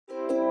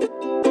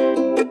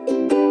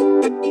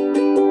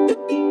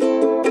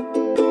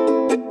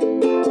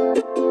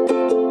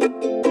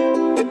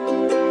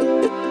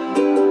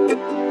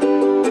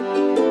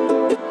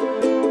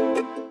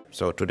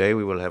So today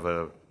we will have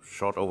a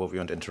short overview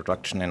and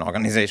introduction in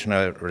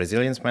organizational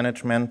resilience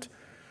management.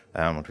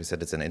 What we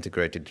said, it's an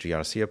integrated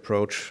GRC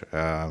approach.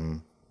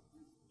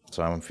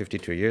 So I'm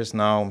 52 years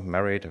now,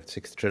 married, have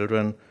 6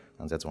 children,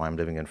 and that's why I'm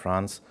living in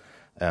France.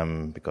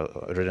 Because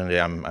originally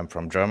I'm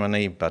from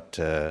Germany, but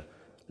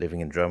living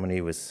in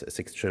Germany with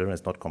 6 children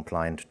is not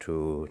compliant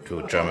to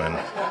German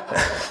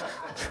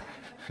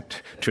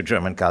to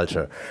German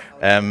culture.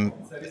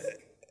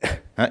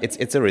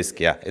 It's a risk,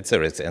 yeah, it's a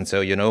risk. And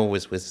so, you know,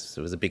 with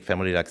a big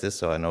family like this,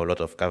 so I know a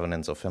lot of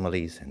governance of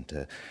families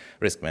and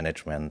risk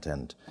management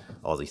and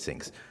all these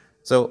things.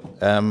 So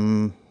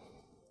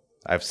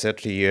I have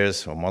 30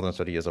 years or more than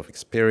 30 years of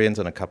experience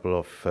in a couple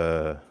of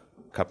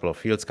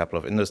fields, couple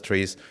of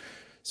industries.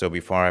 So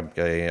before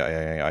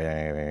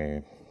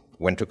I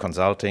went to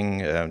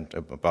consulting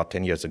about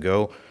 10 years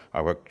ago,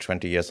 I worked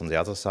 20 years on the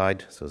other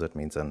side. So that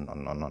means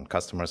on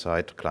customer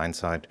side, client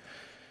side.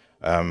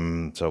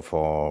 So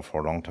for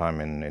a long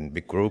time in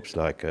big groups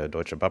like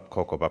Deutsche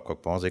Babcock or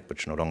Babcock Borsig,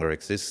 which no longer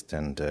exist,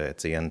 and at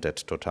the end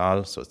at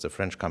Total, so it's a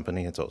French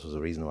company. It's also the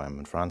reason why I'm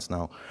in France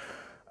now.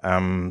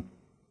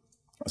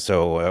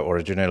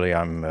 Originally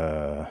I'm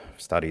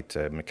studied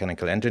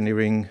mechanical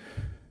engineering,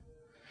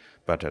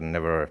 but I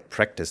never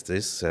practiced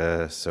this.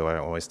 So I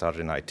always started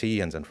in IT,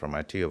 and then from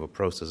IT over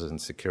processes and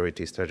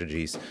security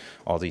strategies,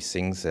 all these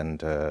things. And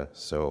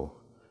so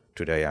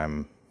today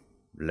I'm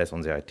less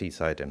on the IT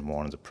side and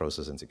more on the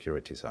process and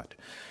security side.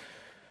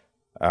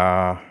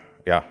 I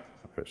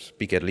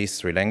speak at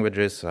least 3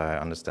 languages. I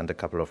understand a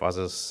couple of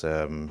others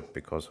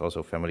because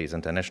also family is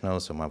international.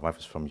 So my wife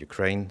is from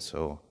Ukraine,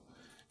 so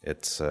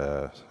it's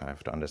I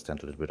have to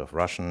understand a little bit of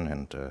Russian.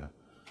 And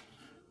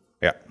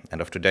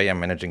and of today I'm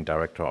managing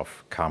director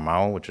of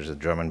CARMAO, which is a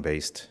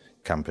German-based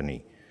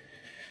company.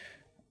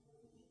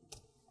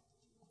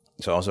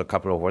 So also a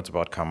couple of words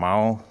about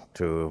CARMAO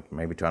to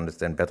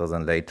understand better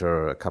than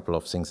later a couple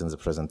of things in the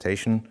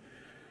presentation.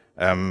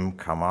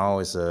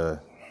 CARMAO is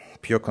a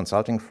pure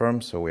consulting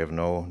firm, so we have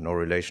no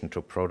relation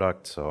to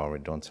products, or we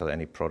don't sell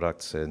any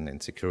products in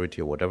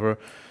security or whatever.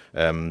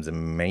 The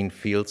main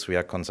fields we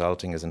are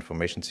consulting is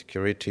information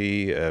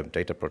security,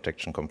 data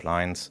protection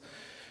compliance,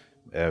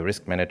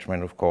 risk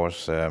management, of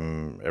course,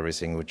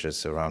 everything which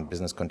is around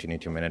business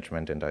continuity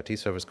management and IT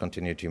service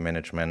continuity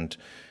management.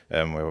 We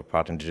have a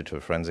part in digital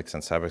forensics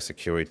and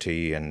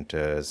cybersecurity, and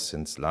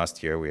since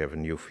last year we have a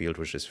new field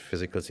which is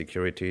physical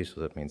security,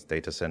 so that means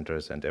data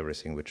centers and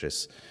everything which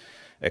is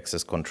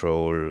access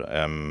control,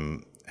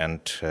 and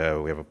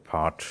we have a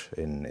part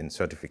in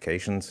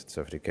certifications.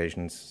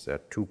 Certifications, there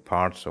are 2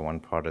 parts, so one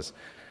part is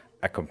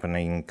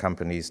accompanying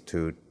companies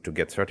to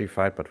get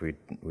certified, but we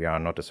are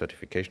not a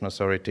certification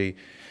authority.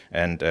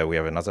 And we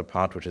have another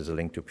part which is a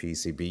link to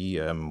PCB,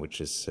 which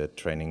is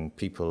training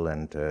people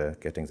and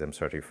getting them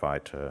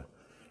certified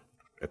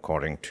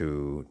according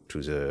to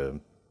the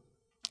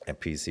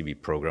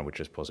PCB program, which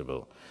is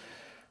possible.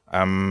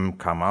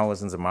 CARMAO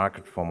is in the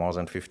market for more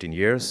than 15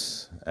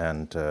 years,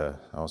 and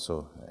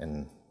also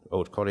an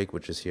old colleague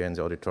which is here in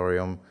the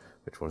auditorium,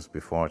 which was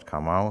before at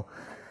CARMAO.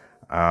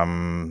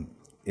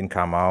 In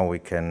CARMAO, we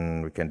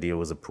can deal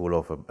with a pool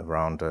of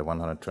around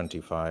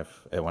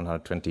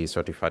 120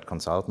 certified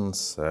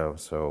consultants.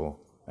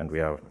 And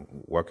we are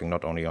working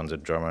not only on the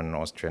German,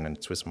 Austrian, and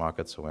Swiss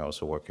markets, so we're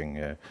also working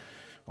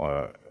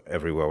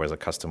everywhere where the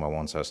customer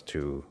wants us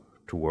to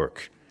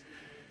work.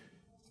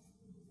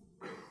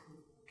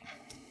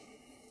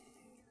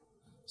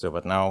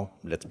 But now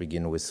let's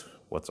begin with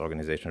what's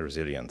organizational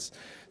resilience.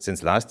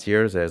 Since last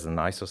year, there's an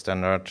ISO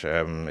standard.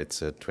 It's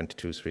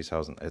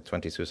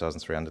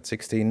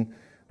 22316,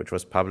 which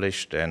was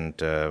published, and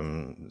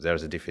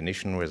there's a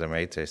definition where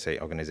they say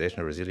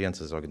organizational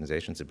resilience is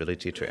organization's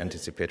ability to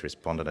anticipate,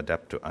 respond, and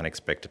adapt to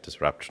unexpected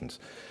disruptions.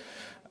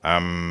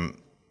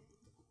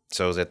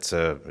 So that's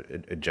a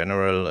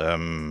general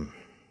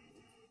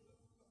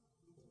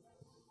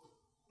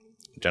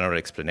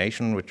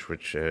explanation,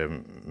 which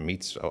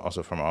meets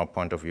also from our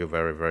point of view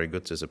very, very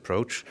good this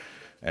approach.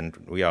 And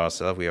we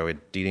ourselves, we are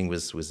dealing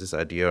with this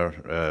idea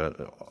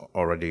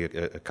already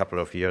a couple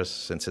of years,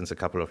 since a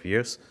couple of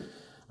years.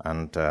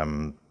 And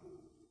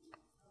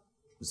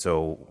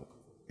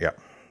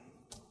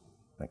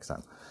next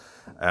time.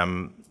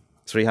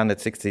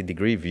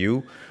 360-degree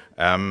view.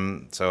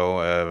 Then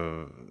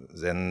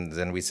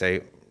we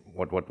say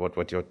what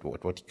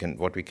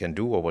we can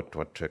do, or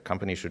what a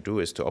company should do,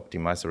 is to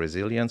optimize the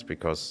resilience,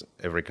 because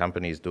every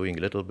company is doing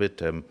a little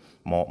bit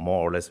more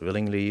or less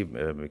willingly,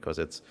 because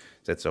that's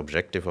the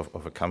objective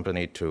of a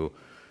company to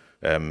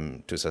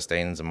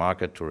sustain the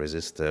market, to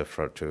resist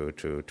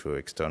to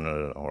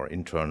external or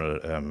internal,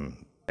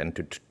 and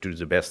to do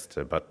the best.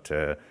 But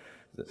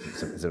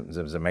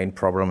the main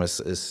problem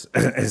is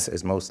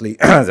mostly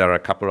there are a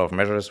couple of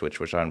measures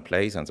which are in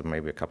place, and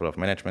maybe a couple of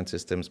management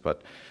systems,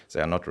 but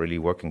they are not really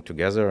working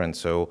together. And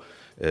so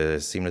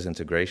seamless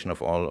integration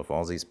of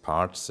all these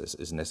parts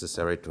is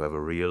necessary to have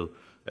a real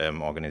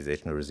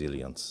organizational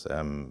resilience.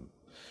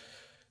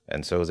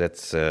 And so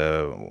that's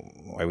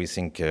why we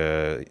think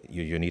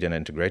you need an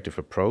integrative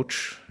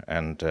approach,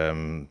 and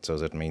so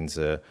that means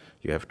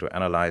you have to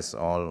analyze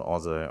all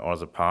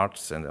the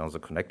parts and all the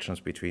connections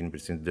between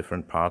the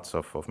different parts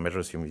of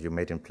measures you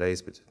made in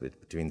place,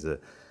 between the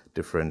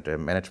different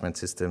management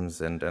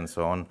systems and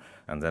so on,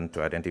 and then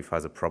to identify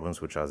the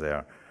problems which are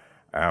there.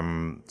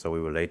 So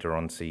we will later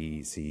on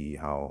see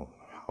how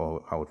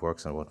it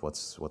works and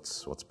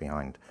what's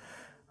behind.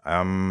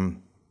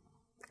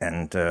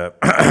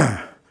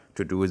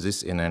 To do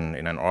this in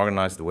an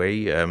organized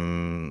way,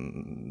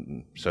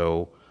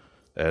 so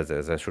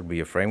there should be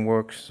a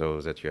framework, so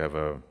that you have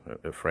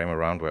a frame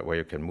around where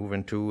you can move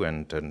into,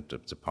 and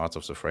the parts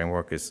of the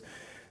framework is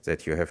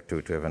that you have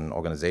to have an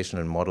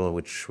organizational model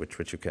which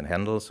you can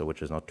handle, so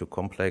which is not too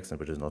complex and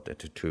which is not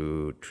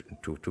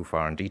too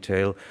far in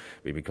detail,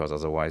 because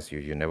otherwise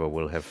you never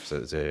will have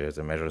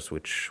the measures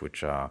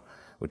which are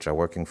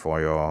working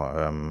for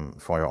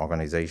your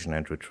organization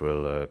and which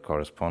will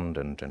correspond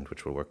and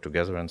which will work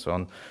together and so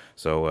on.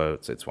 So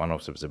it's one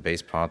of the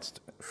base parts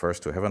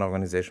first to have an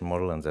organization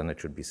model, and then it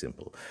should be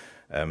simple.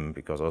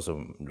 Because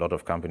also a lot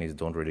of companies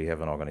don't really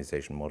have an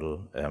organization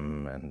model,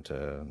 and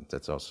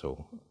that's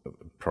also a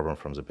problem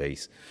from the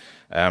base.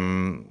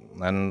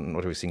 And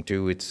what we think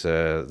too, it's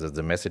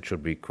the message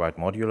should be quite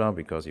modular,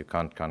 because you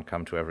can't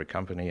come to every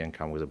company and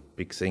come with a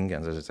big thing,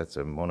 and that's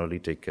a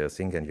monolithic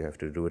thing, and you have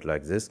to do it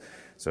like this.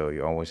 So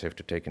you always have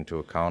to take into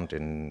account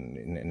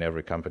in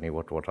every company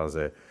what are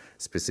the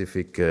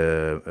specific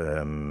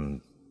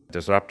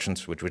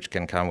disruptions which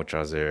can come, which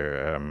are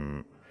their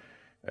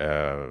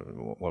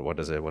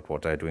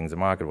what are doing in the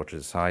market, what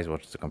is the size,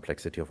 what is the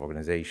complexity of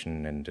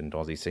organization, and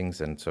all these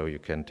things. And so you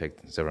can take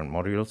several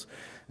modules,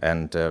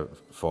 and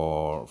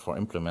for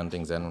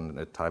implementing then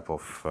a type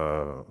of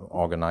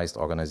organized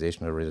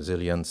organizational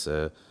resilience.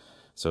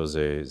 So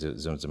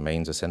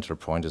the central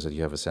point is that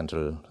you have a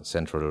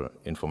central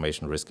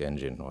information risk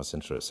engine, or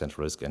central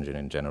risk engine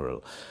in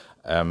general,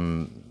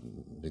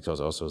 because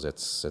also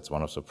that's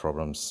one of the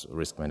problems,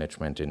 risk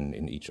management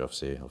in each of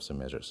the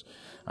measures.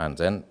 And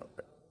then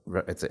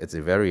at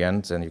the very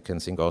end, then you can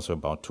think also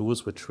about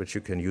tools which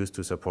you can use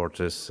to support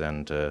this,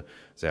 and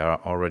there are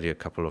already a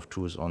couple of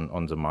tools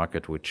on the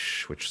market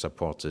which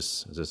support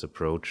this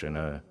approach in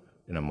a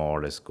more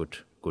or less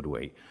good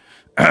way.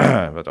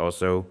 But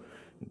also,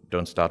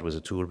 don't start with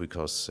a tool,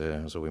 because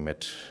so we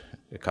met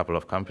a couple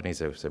of companies.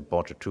 They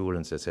bought a tool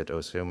and they said, "Oh,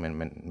 so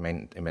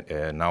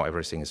now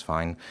everything is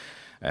fine."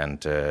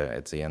 And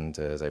at the end,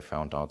 they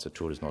found out the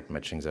tool is not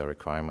matching their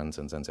requirements,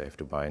 and then they have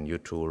to buy a new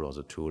tool, or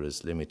the tool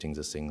is limiting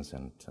the things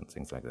and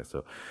things like that.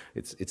 So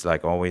it's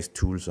like always,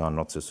 tools are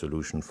not the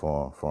solution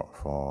for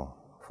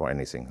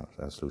anything.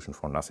 They're a solution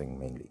for nothing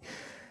mainly.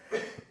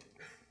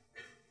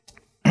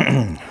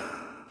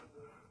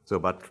 So,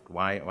 but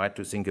why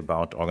to think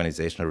about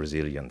organizational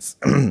resilience?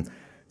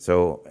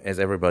 So, as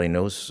everybody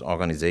knows,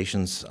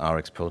 organizations are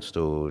exposed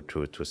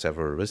to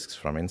several risks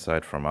from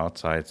inside, from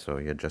outside. So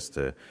here just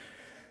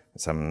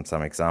some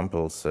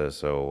examples.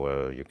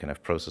 You can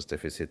have process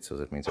deficits. So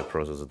that means your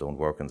processes don't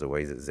work in the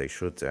way that they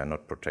should. They are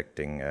not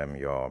protecting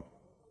your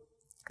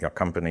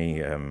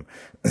company.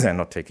 They're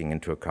not taking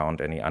into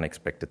account any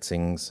unexpected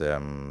things.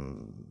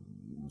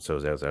 So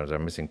they're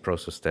missing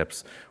process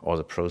steps. All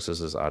the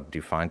processes are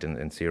defined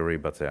in theory,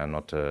 but they are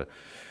not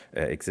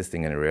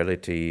existing in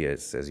reality,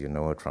 as you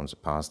know it from the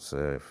past,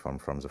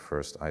 from the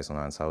first ISO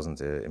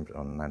 9000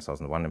 on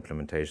 9001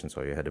 implementation.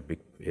 So you had a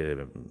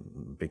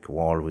big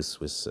wall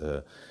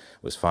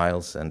with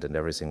files, and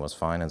everything was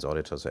fine, and the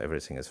auditor said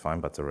everything is fine,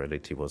 but the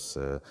reality was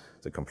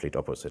the complete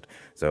opposite.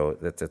 So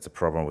that's a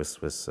problem with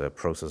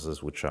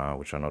processes which are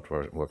not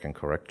working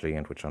correctly,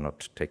 and which are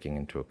not taking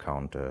into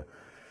account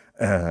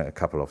a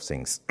couple of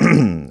things.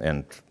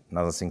 And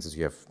another thing is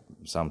you have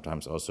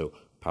sometimes also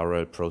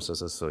parallel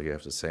processes, so you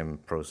have the same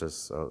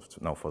process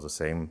now for the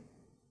same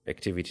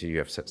activity. You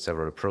have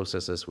several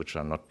processes which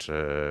are not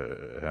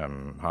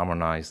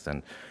harmonized,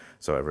 and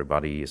so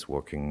everybody is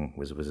working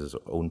with his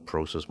own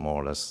process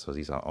more or less. So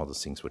these are all the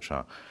things which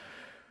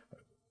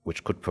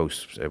could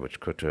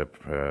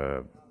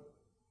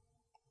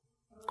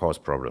cause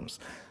problems.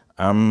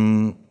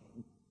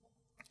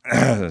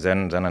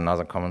 Then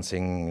another common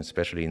thing,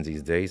 especially in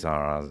these days,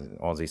 are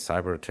all these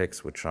cyber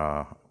attacks, which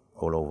are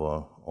all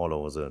over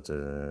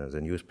the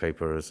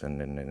newspapers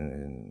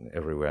and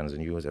everywhere in the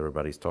news.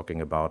 Everybody's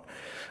talking about.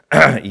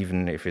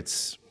 Even if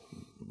it's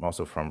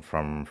also from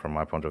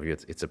my point of view,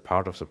 it's a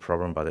part of the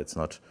problem, but it's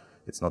not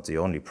the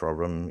only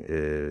problem.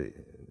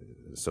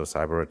 So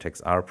cyber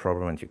attacks are a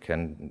problem,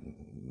 and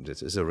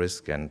this is a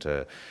risk, and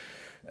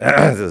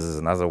this is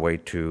another way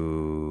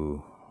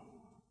to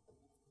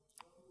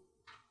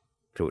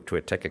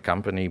attack a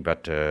company,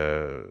 but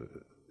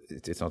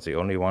it's not the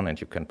only one, and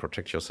you can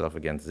protect yourself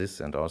against this.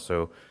 And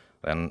also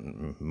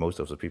then most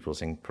of the people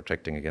think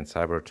protecting against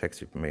cyber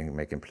attacks, you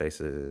make in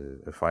place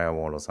a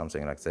firewall or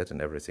something like that,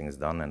 and everything is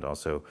done. And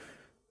also,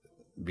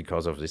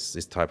 because of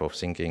this type of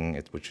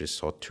thinking, which is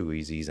thought too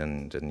easy,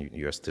 then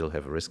you still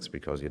have risks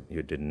because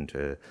you didn't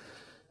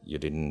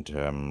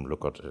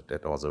look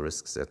at all the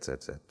risks that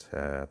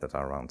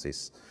are around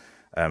this.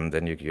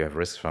 Then you have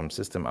risks from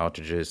system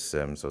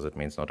outages. So that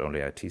means not only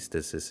IT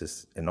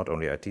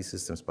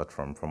systems, but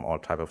from all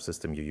type of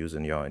system you use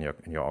in your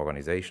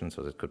organization.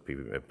 So that could be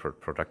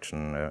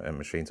production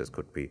machines. It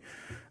could be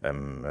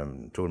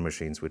tool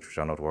machines which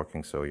are not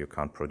working, so you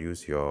can't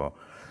produce your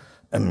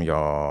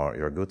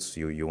goods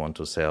you want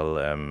to sell.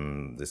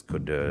 This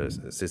could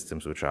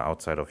systems which are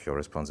outside of your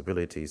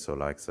responsibility. So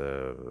like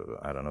the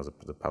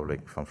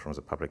public from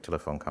the public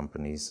telephone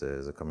companies,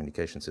 the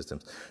communication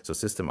systems. So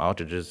system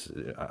outages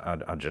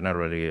are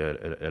generally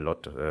a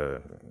lot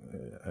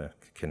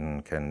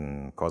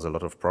can cause a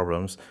lot of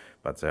problems,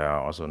 but they are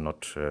also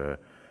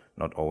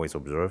not always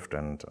observed,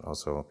 and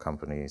also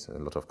a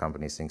lot of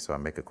companies think, so I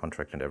make a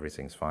contract and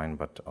everything's fine,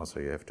 but also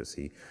you have to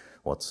see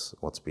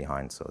what's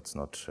behind. So it's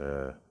not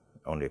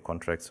only a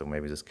contract, so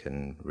maybe this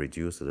can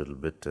reduce a little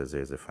bit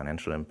the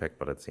financial impact,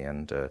 but at the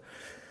end,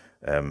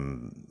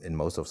 in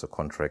most of the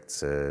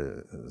contracts,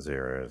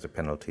 the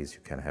penalties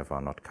you can have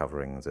are not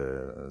covering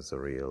the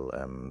real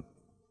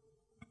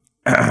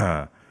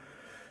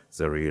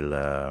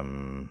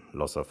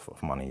loss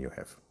of money you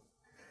have.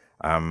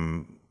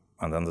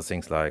 And then the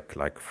things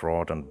like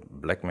fraud and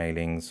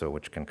blackmailing, so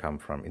which can come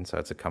from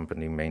inside the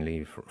company.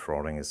 Mainly,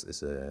 frauding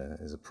is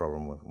a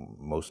problem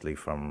mostly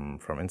from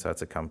inside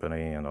the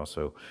company, and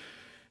also,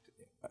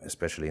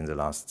 especially in the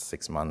last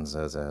 6 months,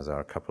 there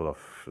are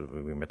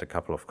we met a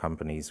couple of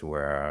companies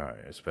where,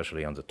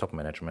 especially on the top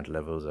management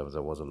level,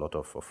 there was a lot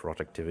of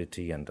fraud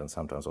activity, and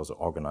sometimes also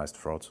organized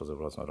fraud. So there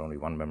was not only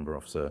one member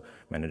of the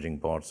managing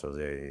board, so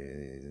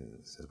there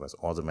was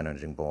all the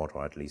managing board,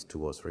 or at least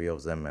 2 or 3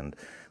 of them, and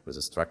with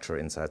a structure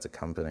inside the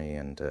company.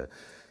 And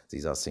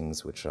these are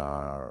things which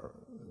are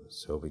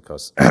so,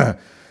 because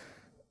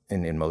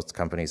in most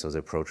companies, so the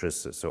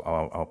approaches, so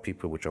our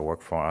people which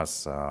work for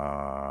us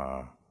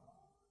are,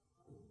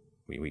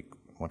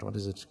 what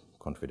is it?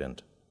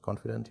 Confident,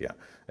 yeah.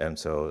 And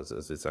so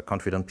it's a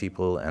confident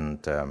people,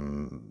 and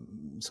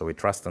so we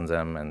trust in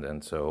them,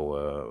 and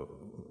so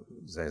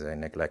they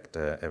neglect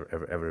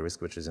every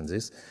risk which is in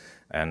this.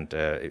 And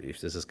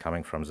if this is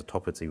coming from the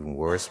top, it's even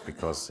worse,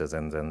 because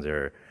then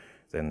the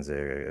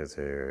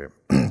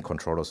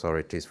control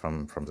authorities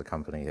from the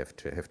company have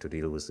to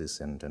deal with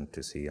this, and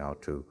to see how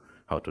to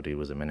deal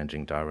with a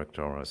managing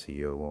director or a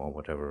CEO or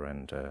whatever,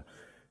 and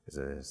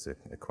is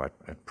quite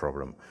a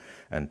problem.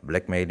 And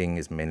blackmailing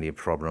is mainly a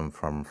problem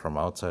from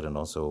outside, and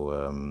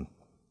also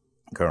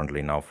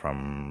currently now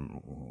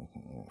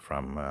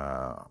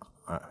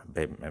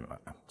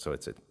so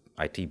it's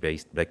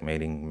IT-based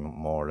blackmailing,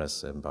 more or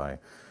less, by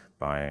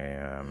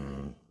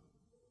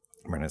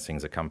menacing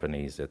the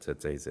companies that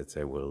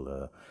they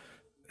will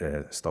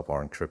stop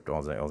or encrypt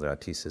all the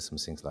IT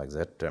systems, things like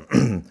that.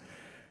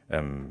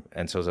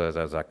 And so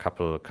there's a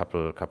couple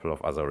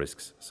of other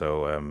risks.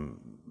 So,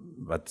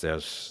 but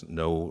there's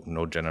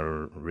no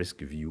general risk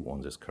view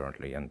on this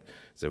currently, and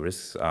the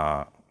risks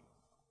are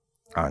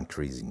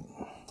increasing.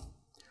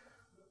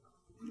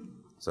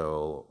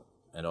 So,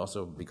 and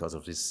also because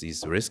of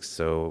these risks,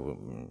 so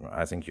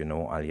I think you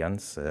know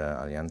Allianz.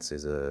 Allianz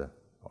is a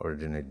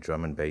originally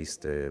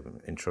German-based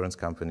insurance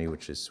company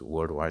which is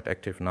worldwide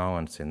active now,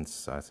 and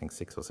since I think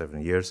 6 or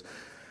 7 years,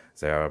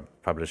 they are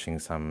publishing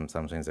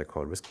something they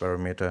call risk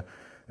barometer,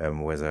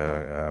 where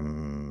they're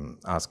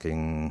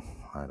asking,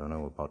 I don't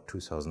know, about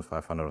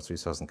 2,500 or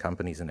 3,000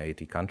 companies in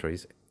 80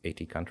 countries,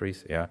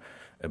 yeah,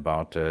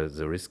 about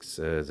the risks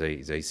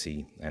they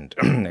see. And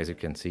as you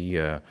can see,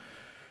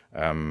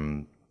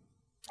 the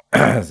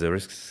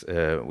risks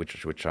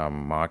which are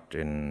marked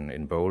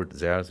in bold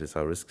there, these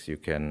are risks you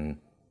can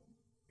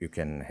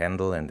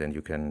handle, and then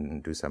you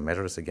can do some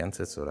measures against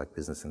it. So like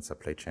business and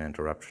supply chain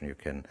interruption, you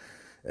can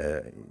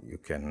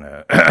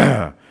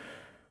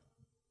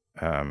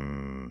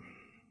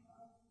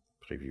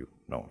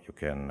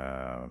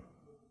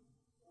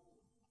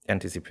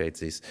anticipate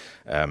this,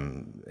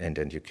 and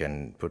then you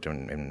can put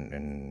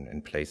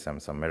in place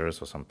some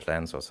measures or some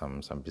plans or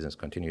some business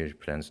continuity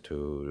plans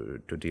to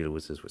deal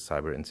with this, with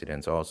cyber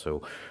incidents.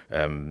 Also,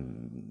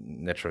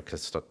 natural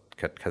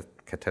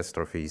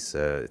catastrophes,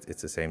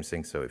 it's the same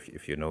thing. So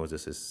if you know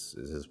this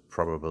is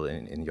probable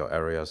in your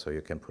area, so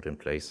you can put in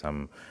place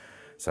some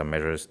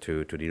measures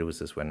to deal with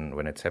this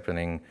when it's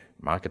happening.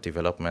 Market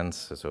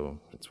developments, so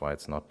that's why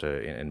it's not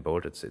in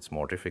bold. It's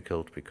more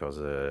difficult, because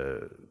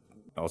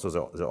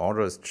also the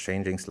order is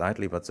changing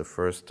slightly, but the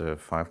first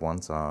 5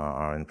 ones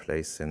are in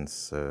place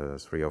since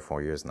 3 or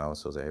 4 years now,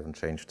 so they haven't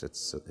changed.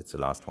 It's the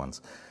last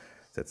ones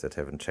that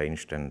haven't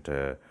changed. And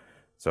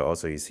so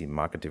also you see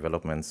market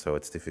developments, so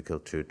it's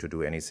difficult to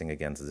do anything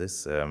against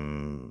this.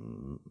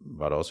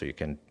 But also you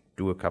can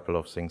do a couple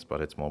of things,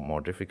 but it's more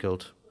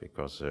difficult,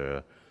 because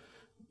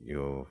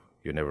you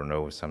you never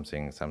know if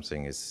something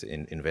is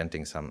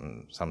inventing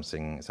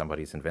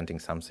somebody's inventing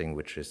something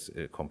which is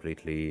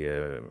completely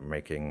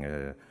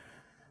making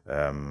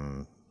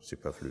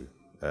superflu,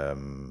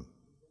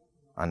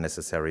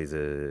 unnecessary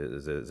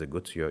the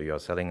goods you're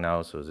selling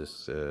now. So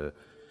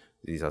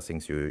these are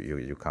things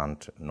you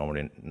can't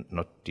normally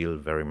not deal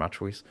very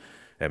much with.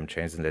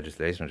 Changes in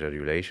legislation,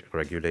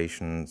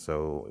 regulation.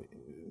 So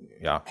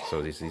yeah,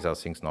 so these are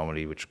things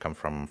normally which come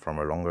from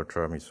a longer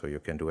term. So you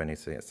can do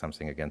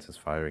something against this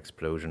fire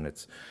explosion.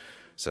 It's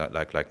so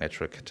like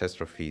natural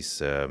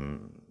catastrophes,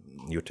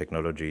 new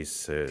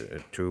technologies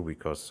too,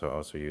 because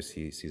also you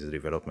see the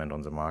development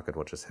on the market,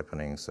 what is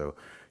happening. So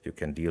you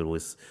can deal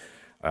with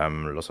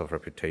loss of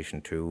reputation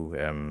too.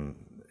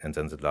 And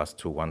then the last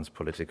two ones,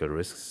 political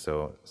risks.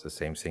 So it's the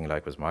same thing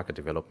like with market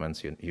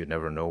developments. You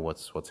never know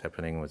what's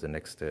happening with the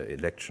next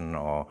election,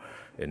 or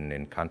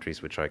in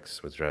countries which are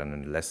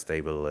in less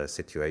stable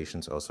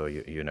situations. Also,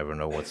 you never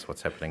know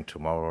what's happening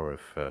tomorrow.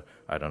 If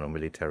I don't know,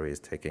 military is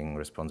taking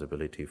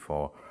responsibility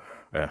for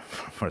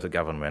the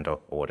government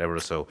or whatever.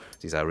 So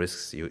these are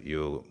risks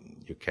you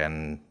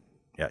can't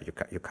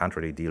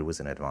really deal with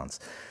in advance.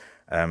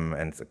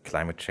 And the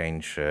climate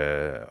change.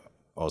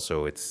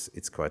 Also,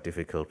 it's quite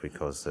difficult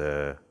because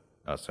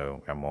also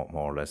more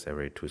or less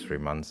every 2-3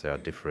 months there are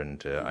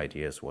different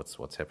ideas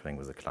what's happening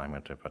with the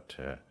climate, but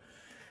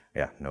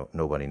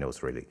nobody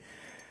knows really.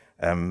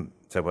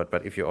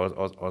 But if you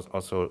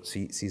also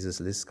see this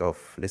list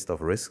of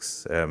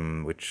risks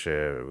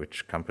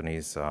which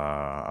companies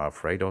are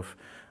afraid of,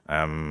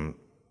 and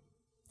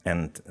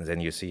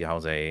then you see how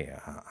they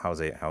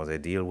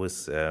deal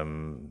with.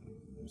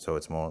 So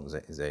it's more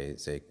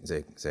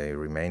they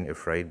remain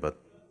afraid, but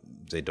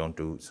they don't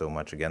do so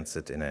much against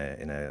it in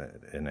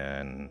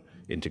an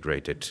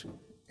integrated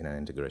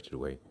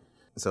way.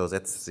 So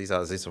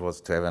this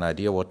was to have an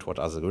idea what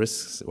are the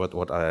risks, what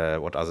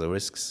are the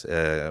risks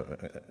a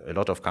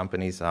lot of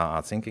companies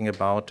are thinking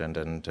about,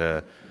 and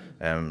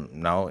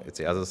now it's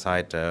the other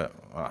side,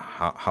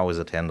 how is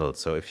it handled.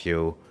 So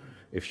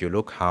if you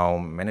look how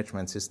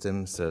management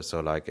systems, so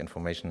like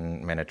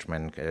information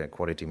management,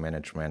 quality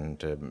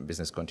management,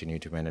 business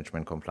continuity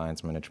management,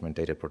 compliance management,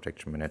 data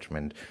protection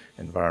management,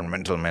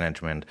 environmental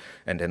management,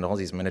 and all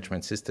these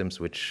management systems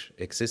which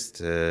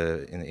exist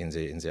in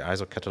the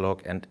ISO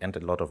catalog and a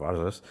lot of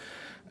others,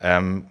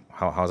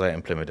 how they are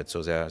implemented.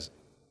 So there's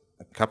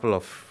a couple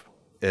of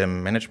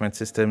management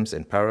systems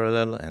in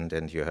parallel, and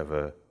then you have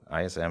a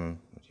ISM,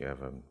 you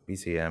have a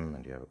BCM,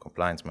 and you have a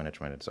compliance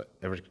management. So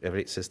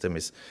every system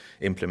is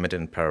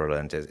implemented in parallel.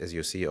 And as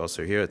you see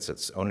also here,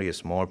 it's only a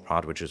small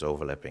part which is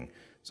overlapping.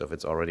 So if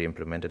it's already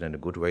implemented in a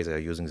good way, they are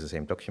using the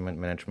same document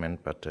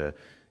management, but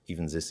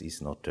even this is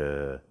not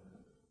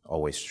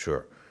always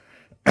sure.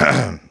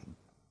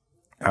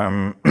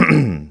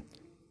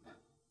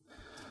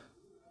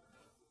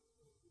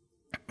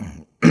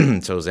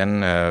 So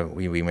then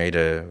we made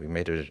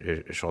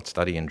a short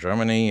study in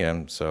Germany,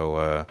 and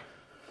so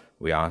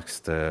we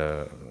asked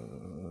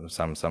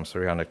some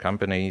 300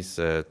 companies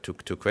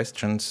two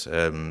questions.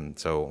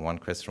 So one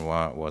question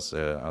was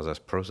are there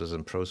processes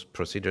and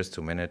procedures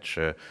to manage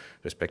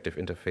respective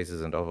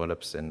interfaces and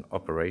overlaps in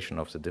operation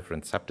of the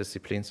different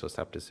subdisciplines. So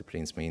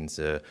subdisciplines means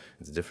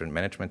it's different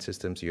management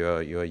systems you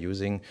are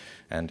using.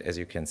 And as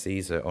you can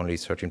see, only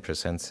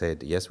 13%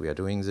 said yes, we are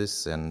doing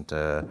this, and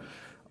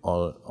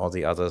all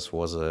the others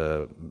was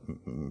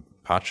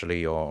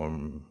partially or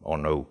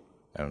no.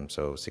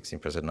 So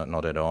 16%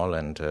 not at all,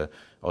 and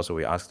also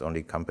we asked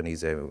only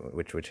companies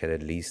which had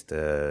at least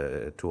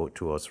two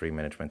or three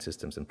management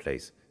systems in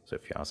place. So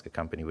if you ask a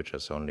company which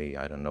has only,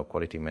 I don't know,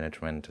 quality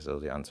management, so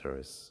the answer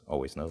is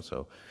always no,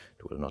 so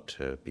it will not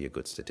be a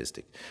good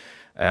statistic.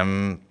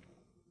 And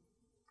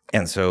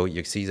so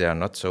you see there are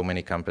not so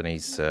many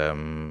companies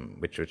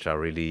which are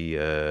really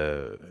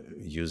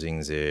using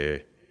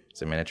the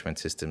management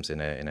systems in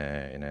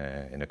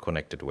a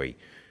connected way,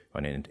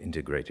 or in an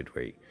integrated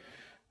way.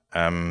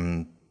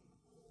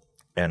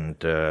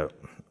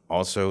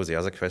 Also the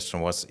other question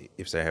was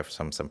if they have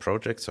some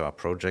projects, so are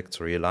projects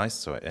realized,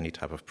 so any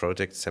type of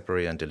project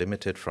separate and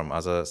delimited from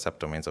other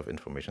subdomains of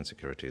information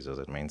security. So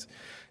that means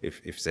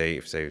if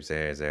they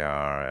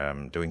are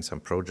doing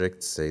some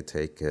projects, they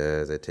take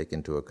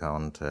into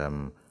account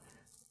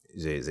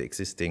the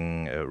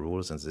existing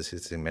rules and the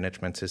existing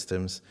management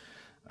systems,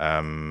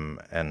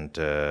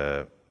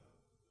 so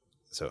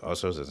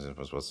also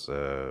this was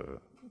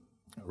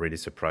really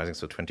surprising.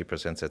 So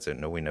 20% said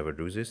no, we never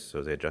do this.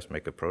 So they just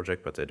make a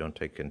project, but they don't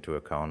take into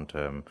account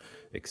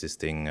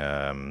existing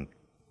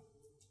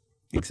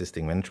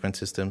management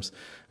systems.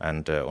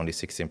 And only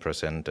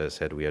 16%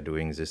 said we are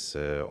doing this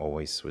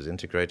always with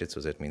integrated. So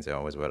that means they're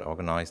always well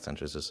organized. And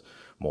this is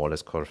more or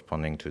less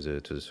corresponding to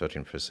the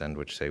 13%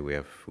 which say we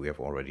have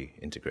already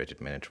integrated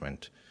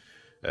management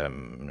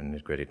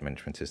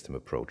system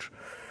approach.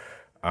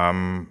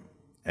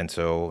 And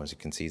so, as you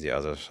can see, the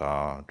others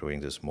are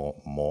doing this more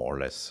or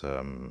less,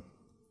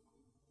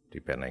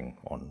 depending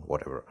on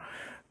whatever.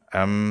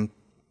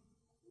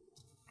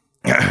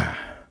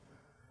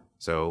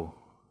 So,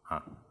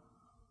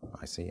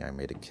 I see I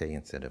made a K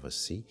instead of a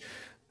C.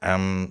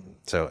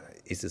 So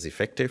is this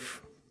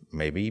effective?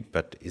 Maybe,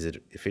 but is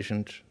it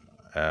efficient?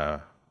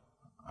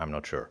 I'm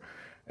not sure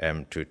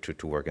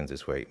to work in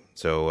this way.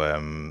 So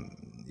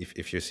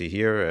if you see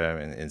here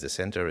in the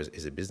center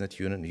is a business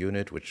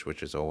unit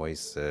which is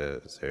always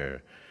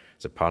the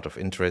part of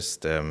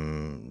interest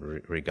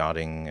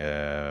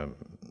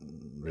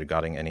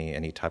regarding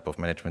any type of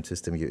management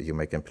system you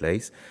make in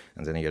place.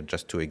 And then you have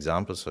just two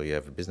examples. So you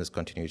have business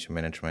continuity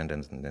management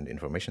and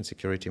information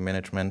security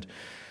management.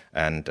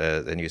 And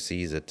then you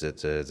see that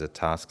the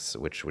tasks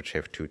which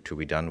have to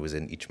be done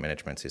within each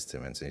management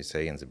system. And so you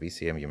say in the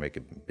BCM you make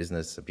a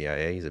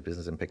BIA, the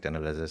business impact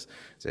analysis.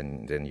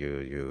 Then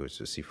you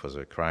see for the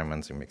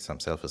requirements, you make some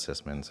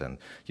self-assessments, and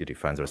you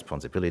define the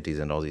responsibilities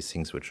and all these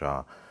things which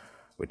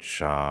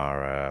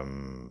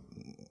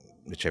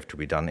have to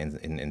be done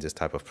in this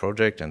type of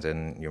project. And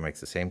then you make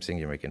the same thing,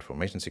 you make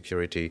information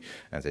security,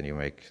 and then you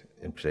make,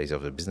 in place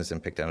of the business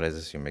impact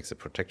analysis, you make the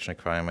protection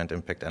requirement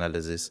impact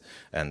analysis,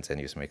 and then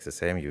you make the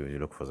same, you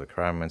look for the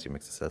requirements, you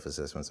make the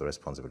self-assessments, the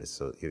responsibilities.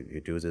 So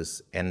you do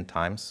this n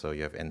times, so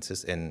you have n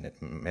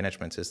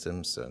management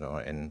systems,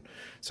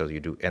 so you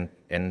do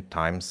n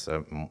times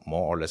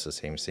more or less the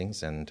same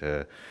things, and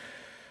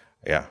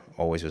yeah,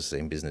 always with the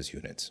same business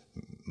units,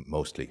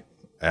 mostly.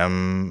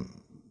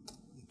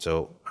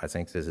 So I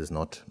think this is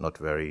not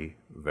very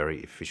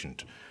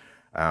efficient,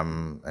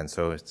 and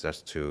so it's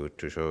just to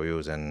show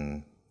you.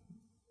 Then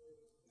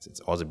it's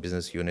all the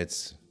business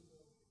units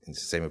in the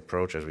same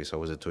approach as we saw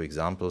with the two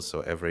examples.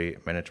 So every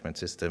management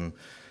system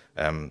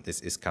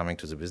is coming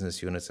to the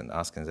business units and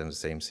asking them the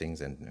same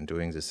things and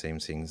doing the same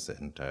things,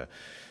 and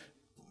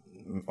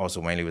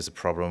also mainly with the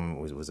problem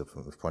with a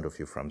point of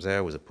view from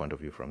there, with a point of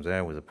view from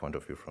there, with a point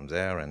of view from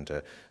there,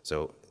 and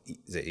so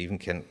they even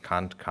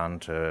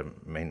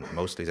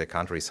mostly they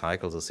can't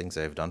recycle the things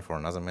they have done for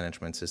another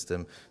management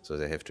system, so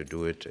they have to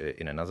do it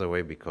in another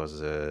way, because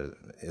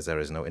as there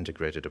is no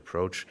integrated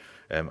approach,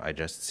 I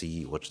just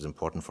see what is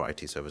important for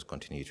IT service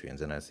continuity, and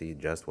then I see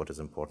just what is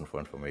important for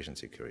information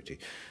security,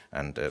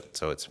 and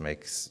so it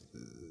makes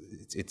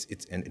it's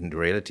in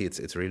reality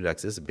it's really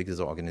like this. The bigger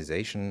the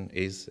organization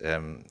is,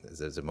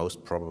 the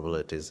most probable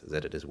it is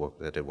that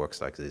it works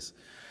like this,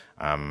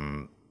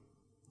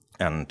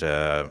 and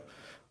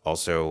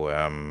also,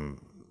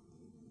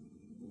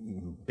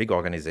 big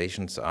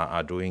organizations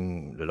are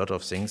doing a lot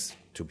of things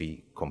to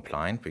be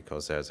compliant,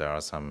 because there are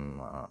some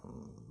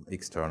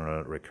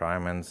external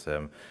requirements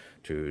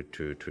to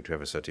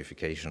have a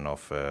certification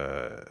of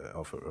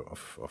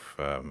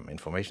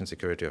information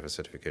security, to have a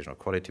certification of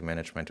quality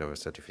management, to have a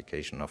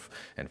certification of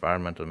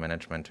environmental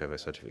management, to have a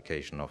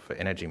certification of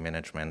energy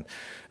management.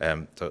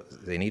 So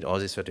they need all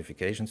these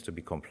certifications to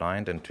be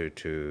compliant and to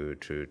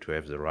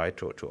have the right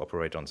to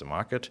operate on the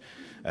market.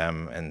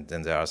 And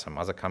then there are some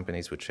other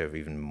companies which have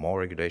even more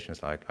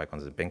regulations, like on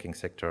the banking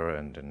sector,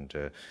 and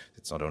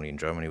it's not only in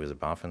Germany with the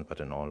BaFin,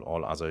 but in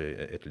all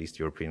other, at least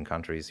European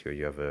countries. Here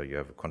you have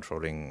a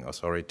controlling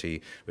authority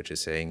which is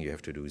saying you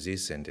have to do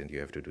this, and you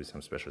have to do some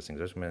special things,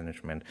 risk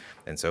management,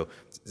 and so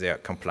they are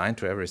compliant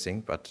to everything,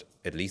 but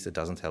at least it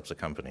doesn't help the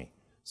company.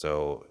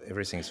 So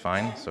everything's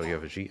fine. So you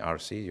have a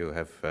GRC, you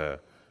have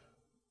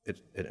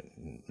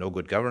no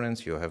good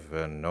governance, you have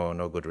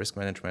no good risk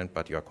management,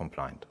 but you are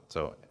compliant.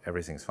 So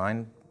everything's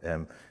fine,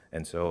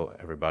 and so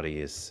everybody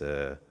is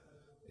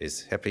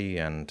happy,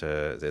 and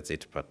that's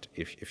it. But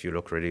if you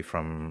look really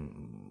from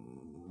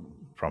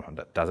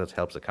does it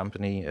help the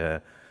company?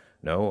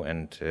 No,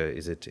 and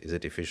is it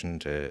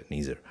efficient?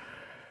 Neither.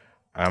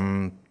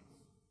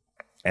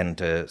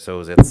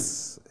 So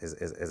that's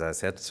as I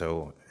said.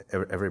 So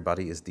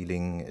everybody is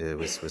dealing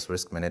with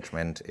risk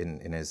management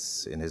in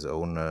his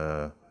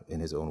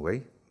own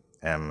way,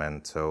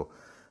 and so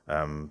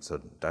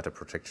data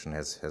protection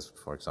has,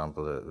 for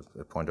example,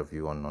 a point of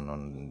view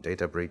on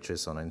data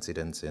breaches, on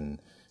incidents in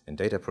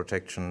data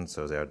protection.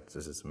 So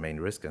this is the main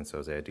risk, and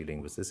so they are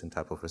dealing with this in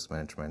type of risk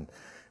management.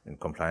 In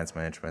compliance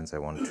management, they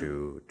want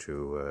to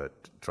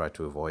try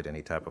to avoid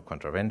any type of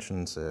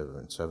contraventions.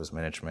 In service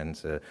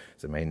management,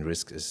 the main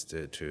risk is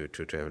to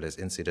have less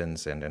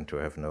incidents and to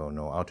have no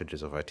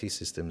outages of IT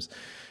systems.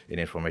 In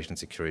information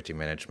security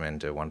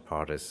management, one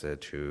part is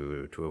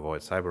to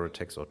avoid cyber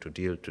attacks or to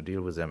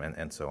deal with them,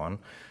 and so on.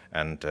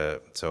 And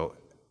so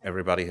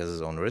everybody has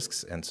his own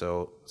risks, and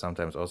so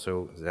sometimes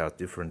also there are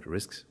different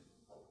risk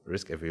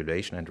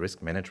evaluation and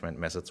risk management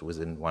methods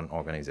within one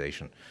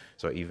organization.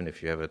 So even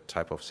if you have a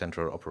type of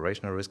central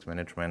operational risk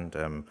management,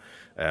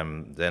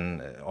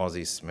 then all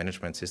these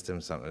management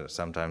systems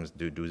sometimes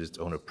do this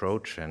own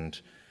approach. And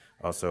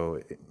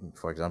also,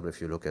 for example, if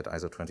you look at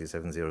ISO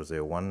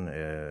 27001,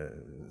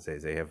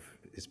 they have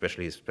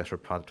especially a special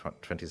part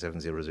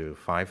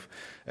 27005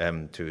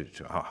 to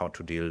how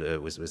to deal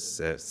with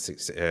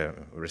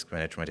risk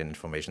management and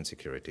information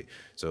security.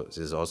 So this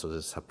is also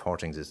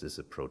supporting this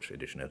approach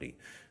additionally.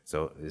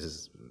 So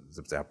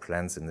there are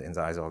plans in the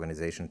ISO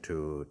organization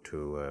to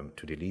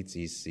delete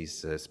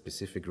these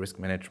specific risk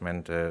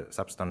management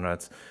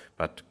substandards,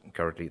 but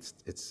currently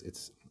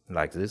it's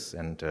like this,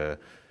 and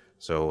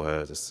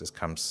so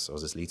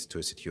this leads to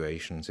a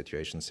situation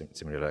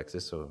similar like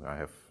this. So I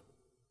have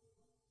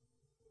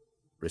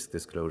risk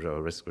disclosure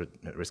or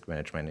risk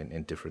management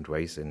in different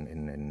ways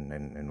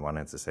in one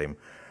and the same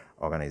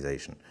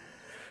organization.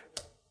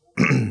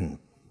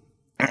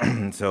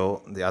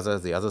 So the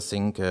other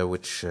thing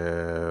which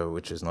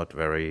is not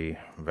very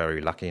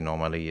lucky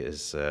normally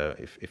is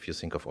if you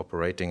think of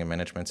operating a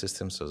management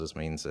system. So this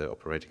means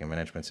operating a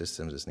management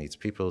system. This needs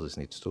people. This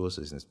needs tools.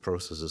 This needs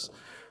processes,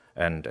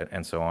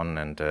 and so on.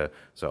 And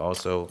so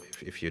also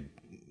if you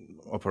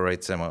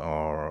operate them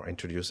or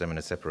introduce them in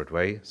a separate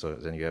way, so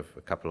then you have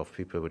a couple of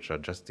people which are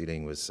just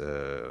dealing with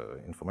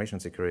information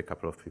security, a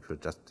couple of people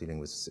just dealing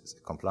with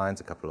compliance,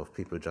 a couple of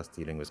people just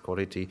dealing with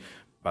quality,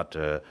 but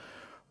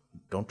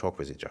don't talk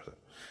with each other.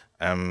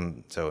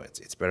 So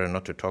it's better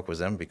not to talk with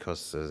them,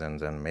 because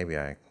then maybe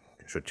I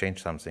should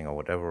change something or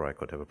whatever. I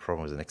could have a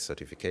problem with the next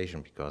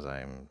certification because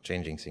I'm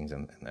changing things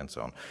and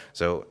so on.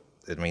 So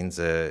it means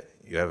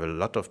you have a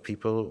lot of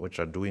people which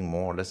are doing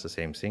more or less the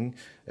same thing,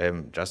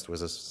 just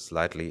with a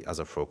slightly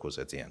other focus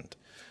at the end.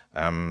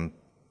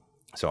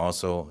 So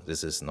also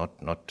this is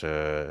not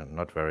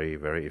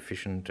very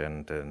efficient,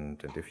 and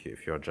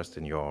if you're just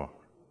in your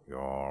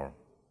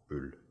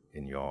bull,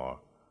 in your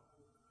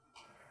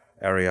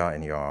area,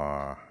 in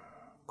your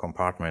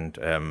compartment,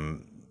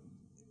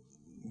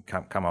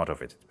 come out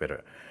of it. It's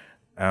better.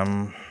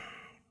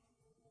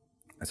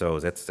 So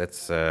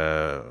that's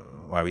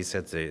why we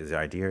said the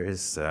idea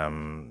is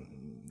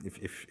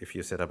if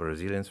you set up a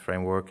resilience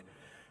framework,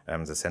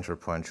 the central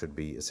point should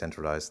be a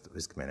centralized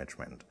risk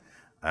management.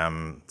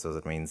 So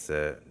that means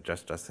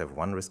just have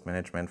one risk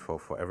management for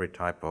every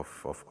type of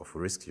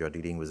risk you're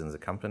dealing with in the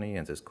company,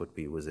 and this could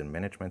be within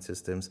management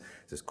systems.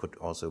 This could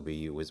also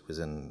be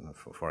within,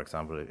 for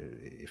example,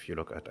 if you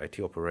look at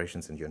IT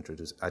operations and you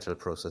introduce agile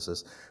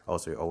processes,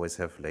 also you always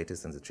have,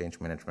 latest in the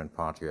change management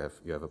part, you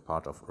have a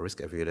part of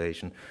risk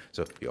evaluation.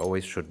 So you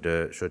always should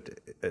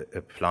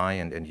apply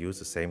and use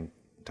the same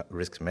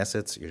risk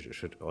methods. You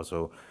should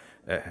also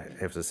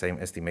have the same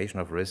estimation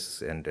of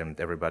risks, and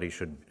everybody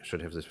should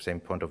have the same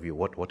point of view.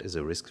 What is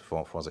a risk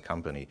for the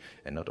company,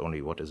 and not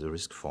only what is a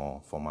risk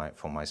for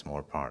my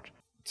small part.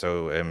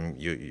 So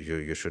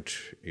you should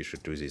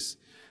do this.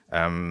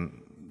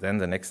 Then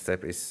the next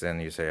step is, then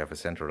you say you have a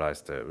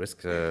centralized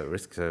risk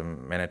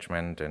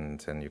management, and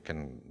then you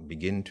can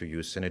begin to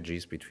use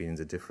synergies between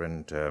the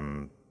different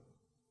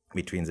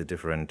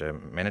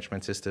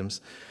management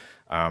systems,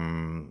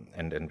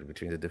 and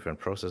between the different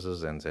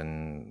processes, and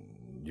then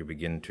you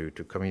begin to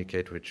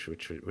communicate which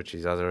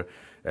is other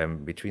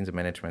between the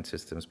management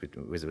systems,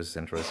 with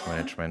central risk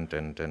management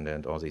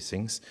and all these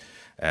things.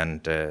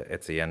 And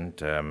at the end,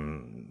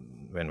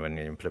 when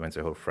you implement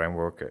the whole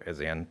framework, at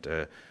the end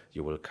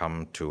you will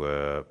come to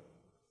a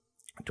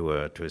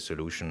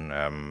solution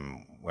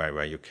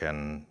where you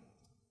can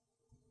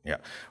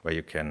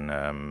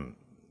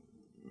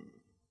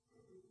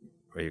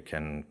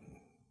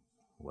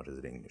what is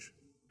it in English?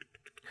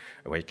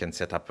 Where you can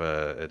set up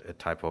a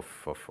type of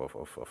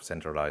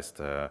centralized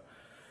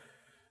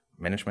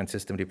management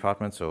system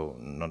department. So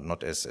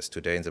not as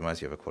today in the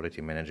MICE, you have a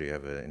quality manager, you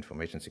have an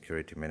information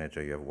security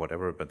manager, you have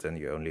whatever, but then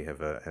you only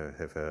have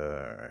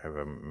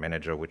a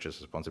manager which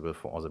is responsible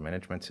for all the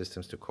management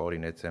systems, to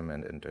coordinate them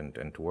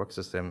and to work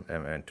with them,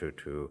 and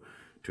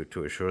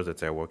to assure that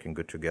they're working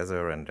good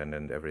together,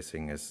 and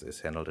everything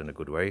is handled in a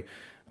good way.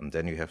 And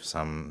then you have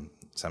some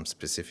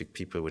specific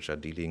people which are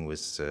dealing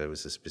with the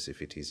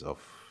specificities of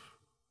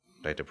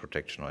data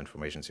protection or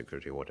information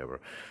security or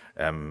whatever.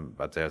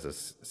 But there's a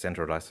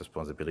centralized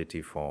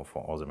responsibility for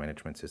all the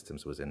management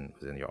systems within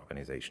the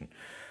organization.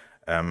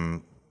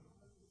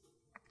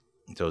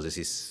 So this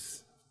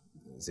is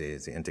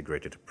the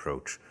integrated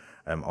approach.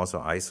 Also,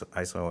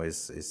 ISO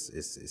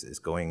is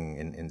going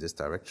in this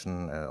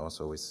direction,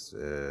 also with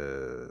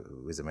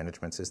the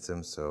management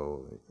system.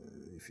 So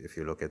if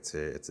you look at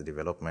the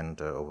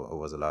development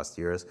over the last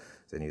years,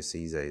 then you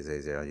see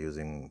they are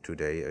using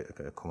today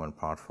a common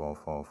part for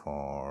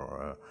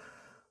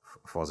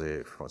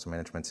the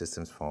management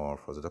systems, for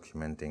the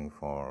documenting,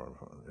 for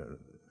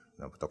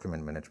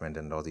document management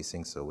and all these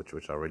things. So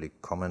which are really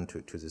common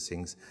to the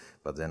things.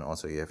 But then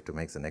also you have to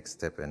make the next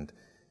step, and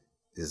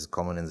this is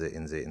common in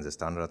the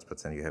standards,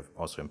 but then you have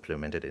also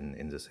implemented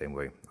in the same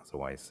way.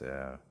 Otherwise,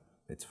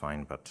 it's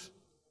fine, but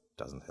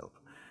doesn't help.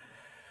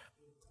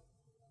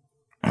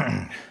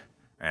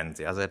 And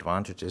the other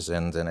advantage is,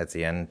 and then at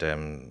the end,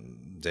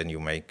 then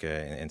you make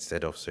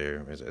instead of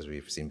the, as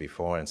we've seen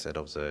before, instead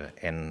of the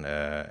N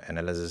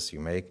analysis you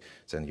make,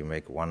 then you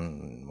make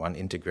one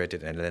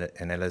integrated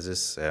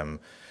analysis.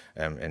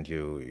 And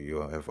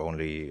you have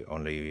only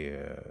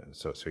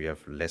so you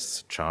have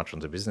less charge on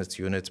the business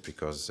units,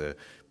 because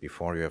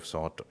before you have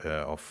thought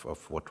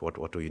of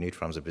what do you need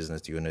from the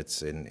business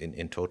units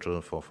in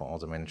total for all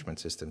the management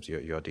systems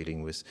you are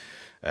dealing with,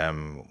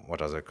 what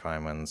are the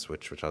requirements,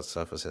 which are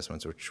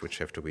self-assessments which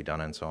have to be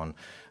done, and so on.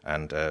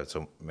 And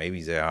so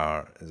maybe there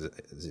are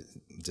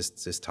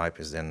this type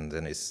is then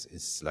is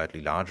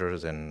slightly larger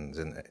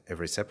than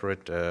every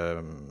separate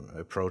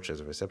approach,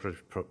 as every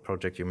separate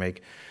project you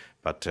make.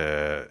 But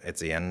at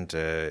the end,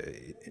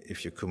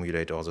 if you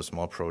accumulate all the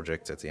small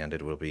projects, at the end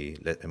it will be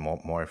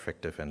more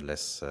effective and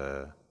less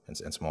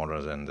and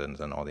smaller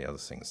than all the other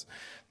things.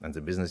 And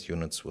the business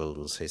units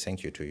will say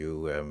thank you to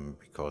you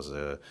because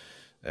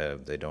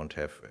they don't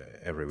have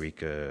every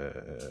week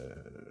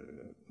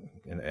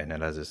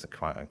analysis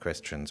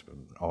questions,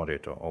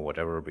 audit or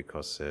whatever,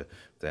 because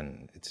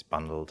then it's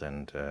bundled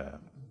and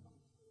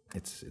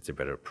it's a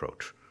better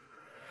approach.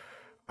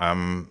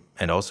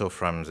 And also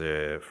from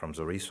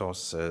the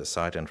resource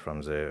side and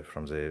from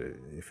the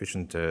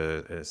efficient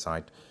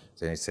side,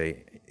 they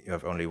say you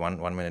have only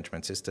one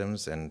management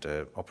systems, and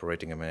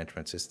operating one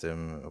management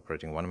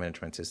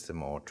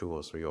system, or 2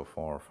 or 3 or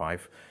 4 or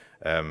 5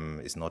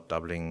 is not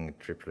doubling,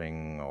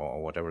 tripling,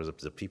 or whatever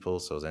the people.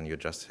 So then you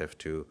just have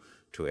to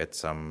add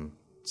some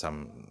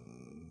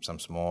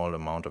small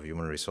amount of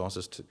human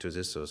resources to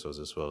this. So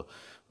this will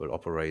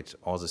operate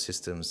all the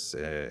systems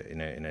in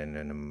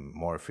a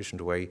more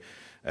efficient way.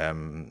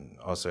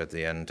 Also at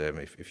the end,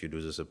 if you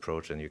do this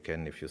approach, then you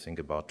can, if you think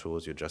about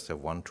tools, you just have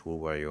one tool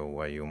where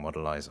you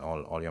modelize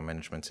all your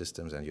management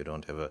systems, and you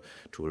don't have a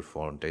tool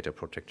for data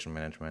protection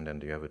management,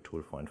 and you have a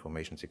tool for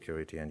information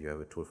security, and you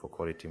have a tool for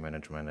quality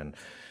management, and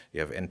you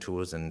have N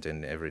tools, and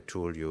in every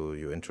tool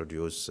you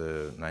introduce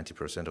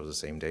 90% of the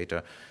same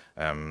data.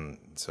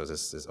 So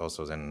this is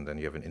also then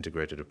you have an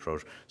integrated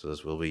approach. So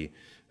this will be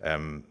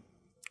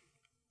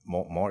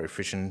more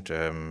efficient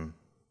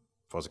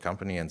for the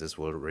company, and this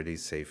will really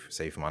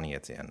save money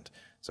at the end.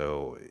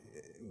 So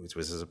with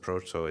this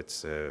approach, so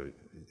it's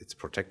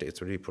protected.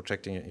 It's really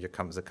protecting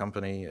the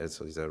company.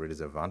 So these are really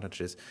the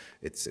advantages.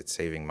 It's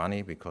saving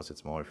money because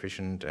it's more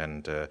efficient,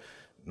 and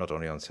not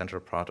only on the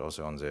central part,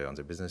 also on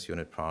the business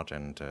unit part.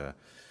 And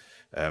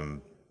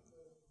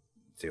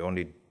the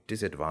only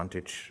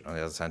disadvantage on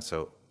the other side,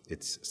 so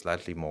it's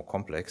slightly more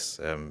complex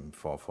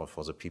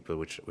for the people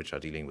which are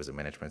dealing with the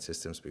management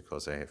systems,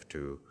 because they have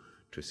to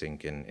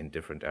think in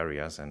different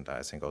areas. And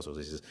I think also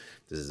this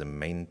is the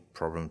main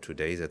problem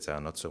today, that there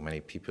are not so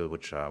many people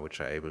which are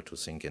able to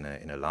think in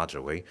a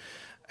larger way.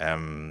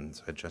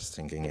 So just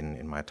thinking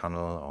in my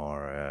tunnel,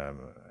 or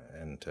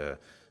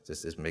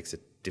this makes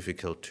it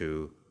difficult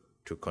to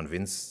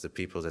convince the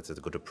people that it's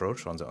a good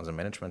approach on the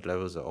management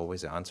level. So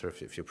always the answer,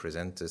 if you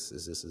present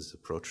this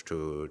approach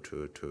to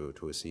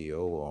a CEO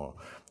or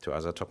to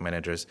other top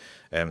managers,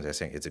 they're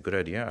saying it's a good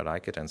idea, I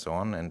like it, and so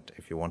on. And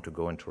if you want to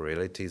go into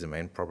reality, the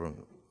main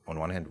problem, on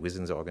one hand,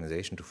 within the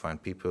organization, to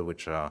find people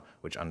which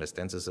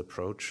understand this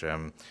approach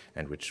and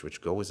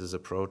which go with this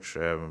approach,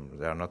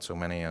 there are not so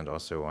many. And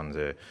also on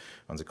the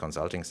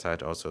consulting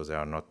side, also there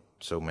are not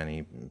so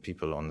many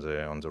people on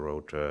the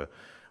road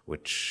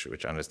which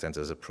understand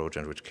this approach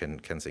and which can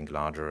think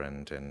larger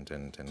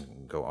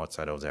and go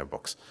outside of their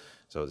box.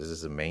 So this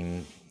is the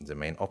main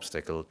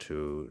obstacle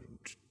to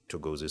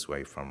go this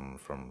way from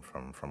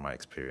my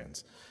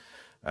experience.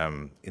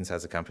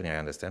 Inside the company, I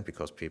understand,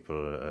 because people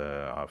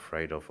are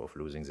afraid of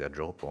losing their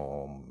job,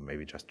 or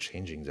maybe just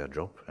changing their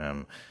job,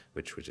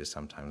 which is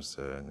sometimes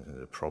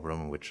a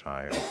problem, which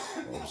I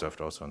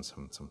observed also in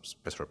some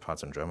special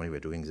parts in Germany. We're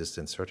doing this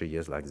since 30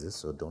 years like this,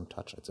 so don't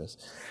touch at this.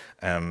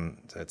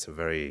 That's a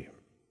very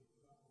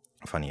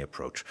funny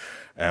approach.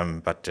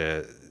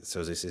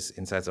 So this is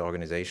inside the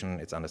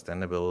organization, it's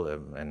understandable,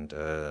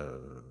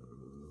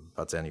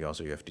 but then you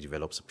have to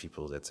develop the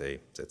people that they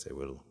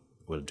will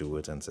do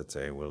it, and that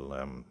they will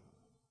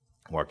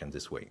work in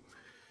this way.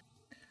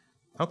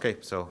 Okay,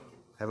 so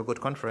have a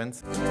good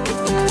conference.